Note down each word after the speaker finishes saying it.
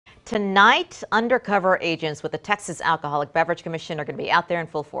Tonight, undercover agents with the Texas Alcoholic Beverage Commission are going to be out there in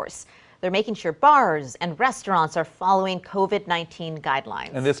full force. They're making sure bars and restaurants are following COVID-19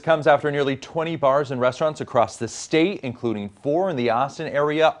 guidelines. And this comes after nearly 20 bars and restaurants across the state, including 4 in the Austin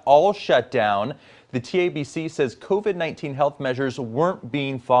area, all shut down. The TABC says COVID-19 health measures weren't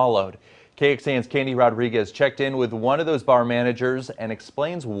being followed. KXAN's Candy Rodriguez checked in with one of those bar managers and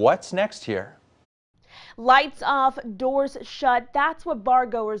explains what's next here. Lights off, doors shut. That's what bar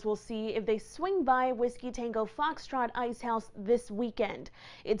goers will see if they swing by Whiskey Tango Foxtrot Ice House this weekend.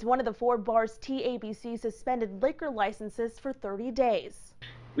 It's one of the 4 bars TABC suspended liquor licenses for 30 days.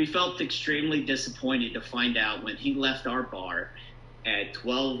 We felt extremely disappointed to find out when he left our bar at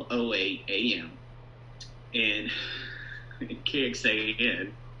 12:08 a.m. and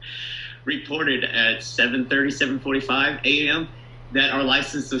KXAN reported at 7:30, 7:45 a.m. that our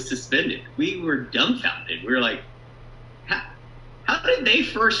license was suspended. We were dumbfounded. We were like, how did they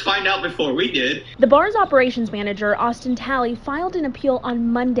first find out before we did? The bar's operations manager, Austin Talley, filed an appeal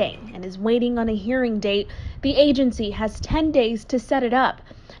on Monday and is waiting on a hearing date. The agency has 10 days to set it up.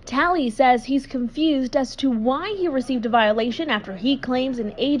 Talley says he's confused as to why he received a violation after he claims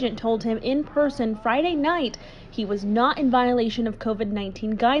an agent told him in person Friday night he was not in violation of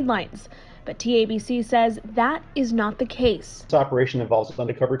COVID-19 guidelines. But TABC says that is not the case. This operation involves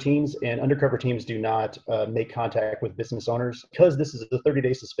undercover teams, and undercover teams do not make contact with business owners. Because this is a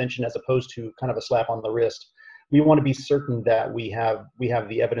 30-day suspension as opposed to kind of a slap on the wrist, we want to be certain that we have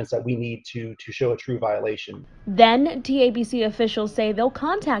the evidence that we need to show a true violation. Then TABC officials say they'll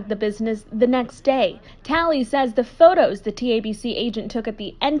contact the business the next day. Talley says the photos the TABC agent took at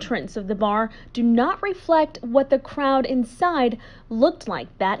the entrance of the bar do not reflect what the crowd inside looked like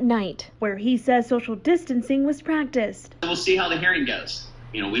that night, where he says social distancing was practiced. We'll see how the hearing goes.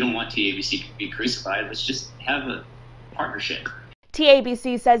 You know, we don't want TABC to be crucified. Let's just have a partnership.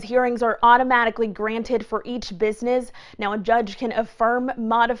 TABC says hearings are automatically granted for each business. Now, a judge can affirm,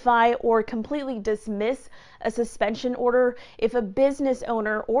 modify, or completely dismiss a suspension order. If a business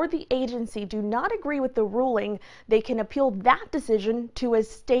owner or the agency do not agree with the ruling, they can appeal that decision to a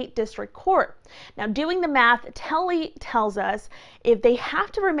state district court. Now, doing the math, Talley tells us if they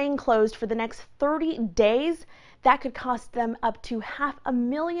have to remain closed for the next 30 days, that could cost them up to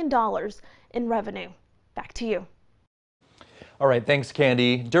 $500,000 in revenue. Back to you. All right, thanks,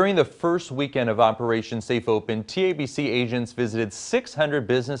 Candy. During the first weekend of Operation Safe Open, TABC agents visited 600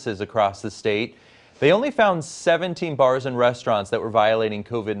 businesses across the state. They only found 17 bars and restaurants that were violating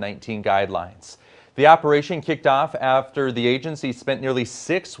COVID-19 guidelines. The operation kicked off after the agency spent nearly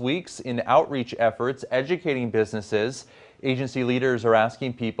 6 weeks in outreach efforts educating businesses. Agency leaders are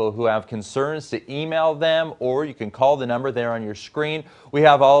asking people who have concerns to email them, or you can call the number there on your screen. We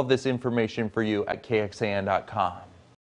have all of this information for you at KXAN.com.